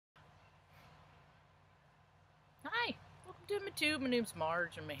to my tube. My name's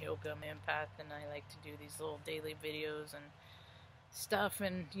Marge. I'm a Hilka. I'm an empath, and I like to do these little daily videos and stuff.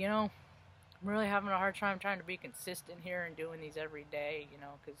 And I'm really having a hard time trying to be consistent here and doing these every day.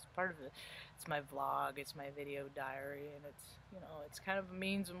 Because part of it's my vlog, it's my video diary, and it's kind of a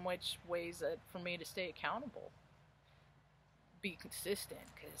means in which ways that for me to stay accountable, be consistent.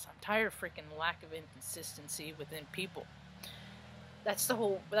 Because I'm tired of freaking lack of inconsistency within people. That's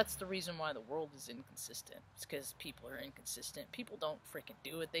the reason why the world is inconsistent. It's because people are inconsistent. People don't freaking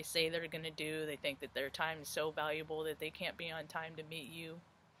do what they say they're gonna do. They think that their time is so valuable that they can't be on time to meet you.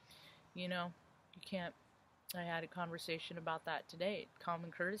 You can't. I had a conversation about that today.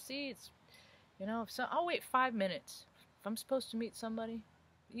 Common courtesy. It's, I'll wait 5 minutes. If I'm supposed to meet somebody,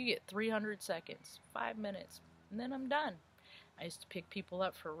 you get 300 seconds, 5 minutes, and then I'm done. I used to pick people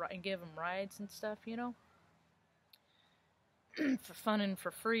up and give them rides and stuff, for fun and for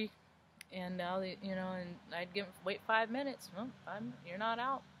free, and now and I'd wait 5 minutes. Well, you're not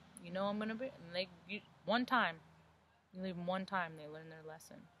out. I'm gonna be. And one time, you leave them one time, they learn their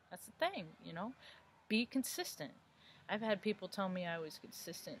lesson. That's the thing, Be consistent. I've had people tell me I was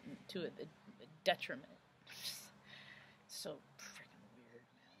consistent to a detriment. So freaking weird,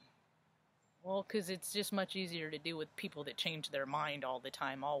 man. Well, because it's just much easier to do with people that change their mind all the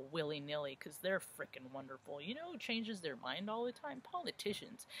time, all willy-nilly, because they're freaking wonderful. Who changes their mind all the time?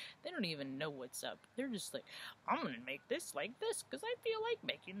 Politicians. They don't even know what's up. They're just like, I'm going to make this like this, because I feel like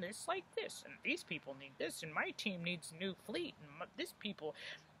making this like this, and these people need this, and my team needs a new fleet, and this people,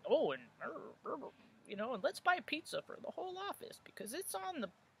 and let's buy pizza for the whole office, because it's on the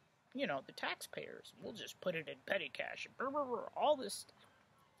taxpayers. We'll just put it in petty cash, all this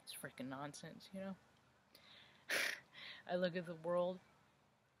it's freaking nonsense, I look at the world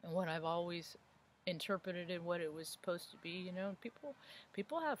and what I've always interpreted and what it was supposed to be,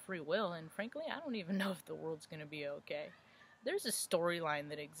 people have free will, and frankly, I don't even know if the world's gonna be okay. There's a storyline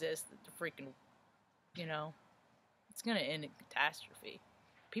that exists that the freaking, it's gonna end in catastrophe.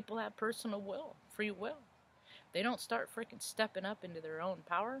 People have personal will, free will. They don't start freaking stepping up into their own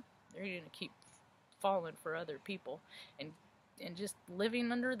power, they're gonna keep falling for other people and just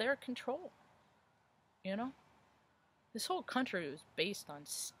living under their control. This whole country was based on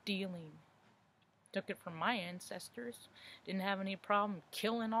stealing. Took it from my ancestors. Didn't have any problem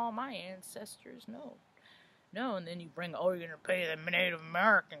killing all my ancestors. No, and then you bring, you're gonna pay the Native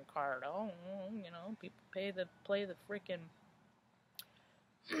American card. People play the freaking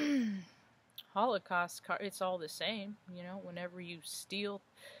Holocaust card. It's all the same, whenever you steal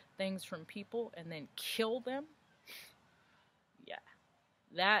things from people and then kill them.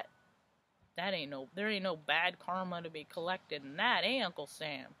 Yeah, there ain't no bad karma to be collected in that, Uncle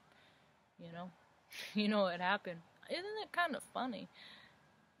Sam? You know what happened? Isn't it kind of funny?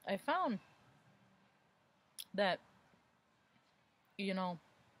 I found that, I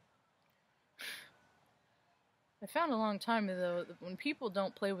found a long time ago that when people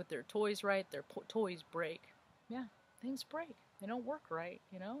don't play with their toys right, their toys break. Yeah, things break. They don't work right,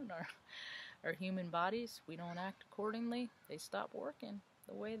 in our human bodies. We don't act accordingly. They stop working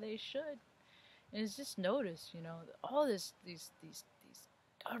the way they should. And it's just noticed, all these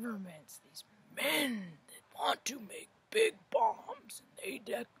governments, these men that want to make big bombs, and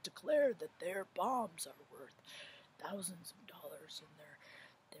they declare that their bombs are worth thousands of dollars, and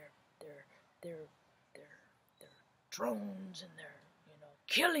their drones and their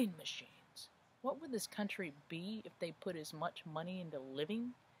killing machines. What would this country be if they put as much money into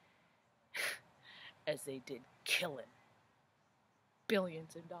living as they did killing?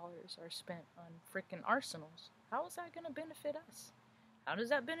 Billions of dollars are spent on frickin' arsenals. How is that going to benefit us? How does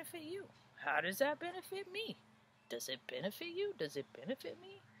that benefit you? How does that benefit me? Does it benefit you? Does it benefit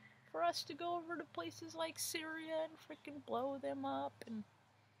me? For us to go over to places like Syria and frickin' blow them up and,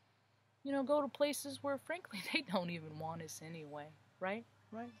 go to places where, frankly, they don't even want us anyway. Right?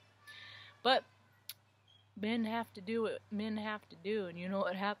 But men have to do what men have to do, and you know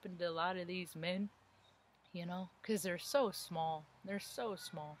what happened to a lot of these men? Because they're so small. They're so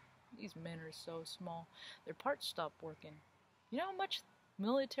small. These men are so small. Their parts stop working. You know how much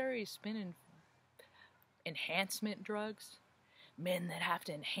military is spending enhancement drugs? Men that have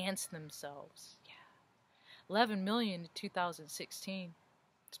to enhance themselves. Yeah. 11 million in 2016.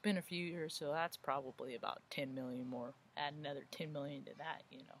 It's been a few years, so that's probably about 10 million more. Add another 10 million to that,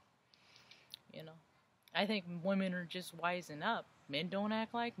 I think women are just wising up. Men don't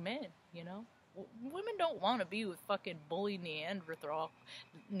act like men, Women don't want to be with fucking bully Neanderthal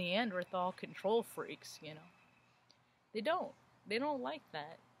control freaks, They don't like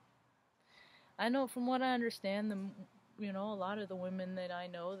that. I know from what I understand, you know, a lot of the women that I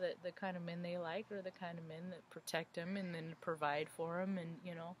know, that the kind of men they like are the kind of men that protect them and then provide for them. And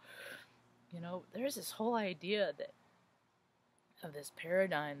there's this whole idea that of this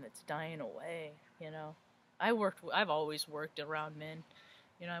paradigm that's dying away. I've always worked around men.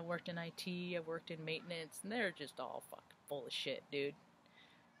 I worked in IT, I worked in maintenance, and they're just all fucking full of shit, dude.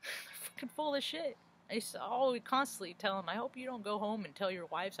 They're fucking full of shit. I always constantly tell them, I hope you don't go home and tell your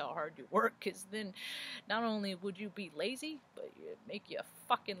wives how hard you work, because then not only would you be lazy, but it'd make you a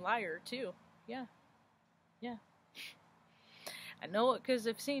fucking liar, too. Yeah. I know it because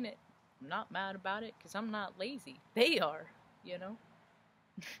I've seen it. I'm not mad about it because I'm not lazy. They are,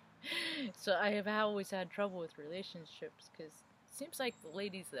 So I have always had trouble with relationships because it seems like the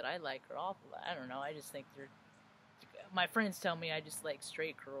ladies that I like are awful. I don't know. I just think they're... My friends tell me I just like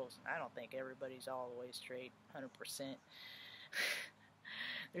straight girls. I don't think everybody's all the way straight, 100%.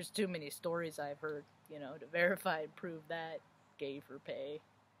 There's too many stories I've heard, to verify and prove that. Gay for pay,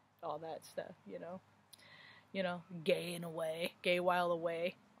 all that stuff, gay in a way, gay while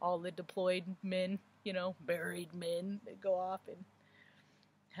away. All the deployed men, buried men that go off and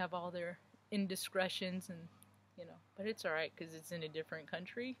have all their indiscretions and, but it's alright because it's in a different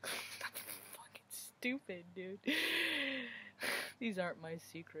country. Fucking stupid, dude. These aren't my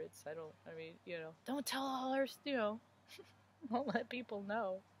secrets. Don't tell all our, don't let people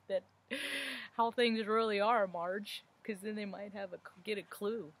know that how things really are, Marge, because then they might get a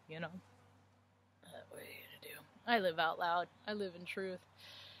clue, What are you gonna do? I live out loud. I live in truth.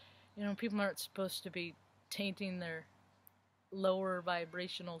 People aren't supposed to be tainting their lower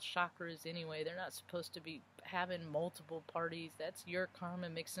vibrational chakras anyway. They're not supposed to be having multiple parties. That's your karma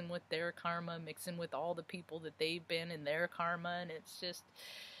mixing with their karma, mixing with all the people that they've been in their karma, and it's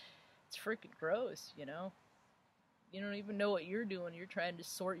freaking gross, You don't even know what you're doing. You're trying to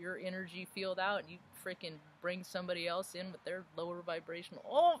sort your energy field out, and you freaking bring somebody else in with their lower vibrational...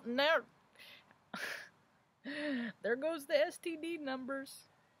 Oh, now... There goes the STD numbers.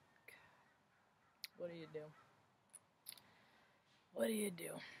 What do you do? What do?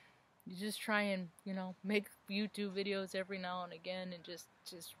 You just try and, make YouTube videos every now and again and just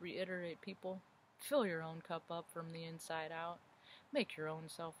reiterate, people, fill your own cup up from the inside out. Make your own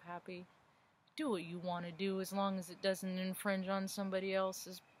self happy. Do what you want to do as long as it doesn't infringe on somebody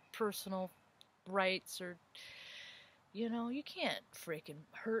else's personal rights or, you can't freaking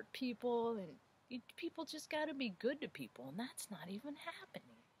hurt people, and people just gotta be good to people, and that's not even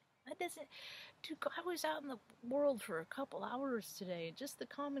happening. That doesn't... Dude, I was out in the world for a couple hours today. Just the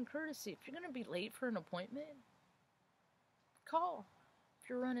common courtesy. If you're going to be late for an appointment, call. If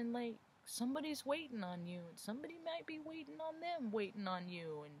you're running late, somebody's waiting on you, and somebody might be waiting on them, waiting on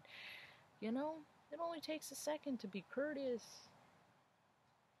you. And, it only takes a second to be courteous.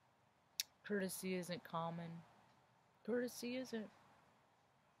 Courtesy isn't common. Courtesy isn't.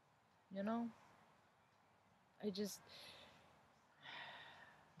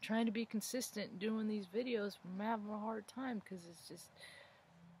 Trying to be consistent doing these videos, I'm having a hard time because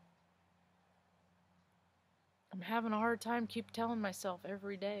I'm having a hard time keep telling myself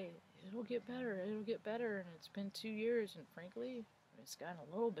every day, it'll get better, and it's been 2 years, and frankly, it's gotten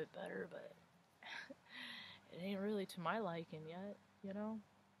a little bit better, but it ain't really to my liking yet,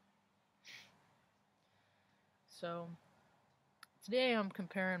 So, today I'm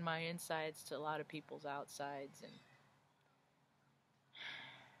comparing my insides to a lot of people's outsides, and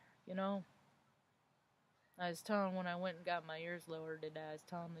I was telling, when I went and got my ears lowered today, I was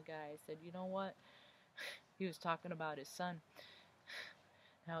telling the guy, I said, you know what? He was talking about his son.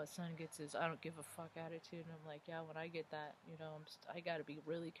 How his son gets his I don't give a fuck attitude. And I'm like, yeah, when I get that, I gotta be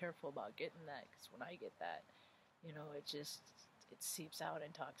really careful about getting that. Because when I get that, it seeps out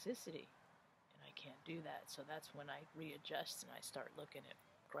in toxicity. And I can't do that. So that's when I readjust and I start looking at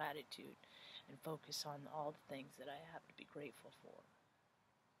gratitude and focus on all the things that I have to be grateful for.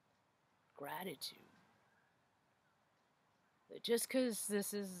 Gratitude. That just because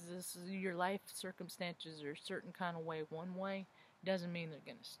this is your life circumstances are a certain kind of way one way, doesn't mean they're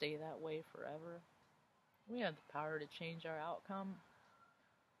going to stay that way forever. We have the power to change our outcome.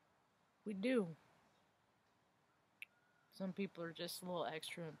 We do. Some people are just a little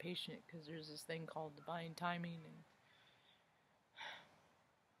extra impatient because there's this thing called divine timing, and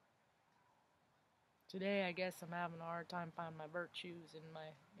today, I guess I'm having a hard time finding my virtues and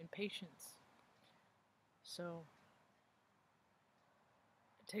my impatience. So,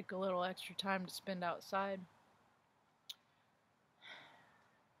 I take a little extra time to spend outside.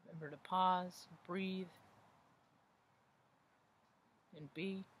 Remember to pause, breathe, and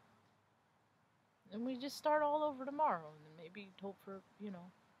be. And we just start all over tomorrow, and then maybe hope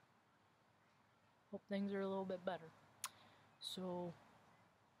things are a little bit better. So,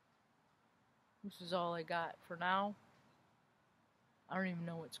 this is all I got for now. I don't even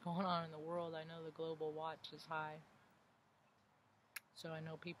know what's going on in the world. I know the global watch is high. So I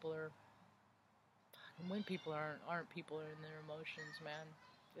know people are, when people aren't people are in their emotions, man.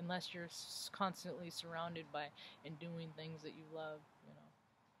 Unless you're constantly surrounded by and doing things that you love, you know.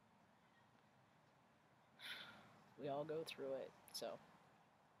 We all go through it. So,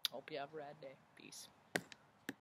 hope you have a rad day. Peace.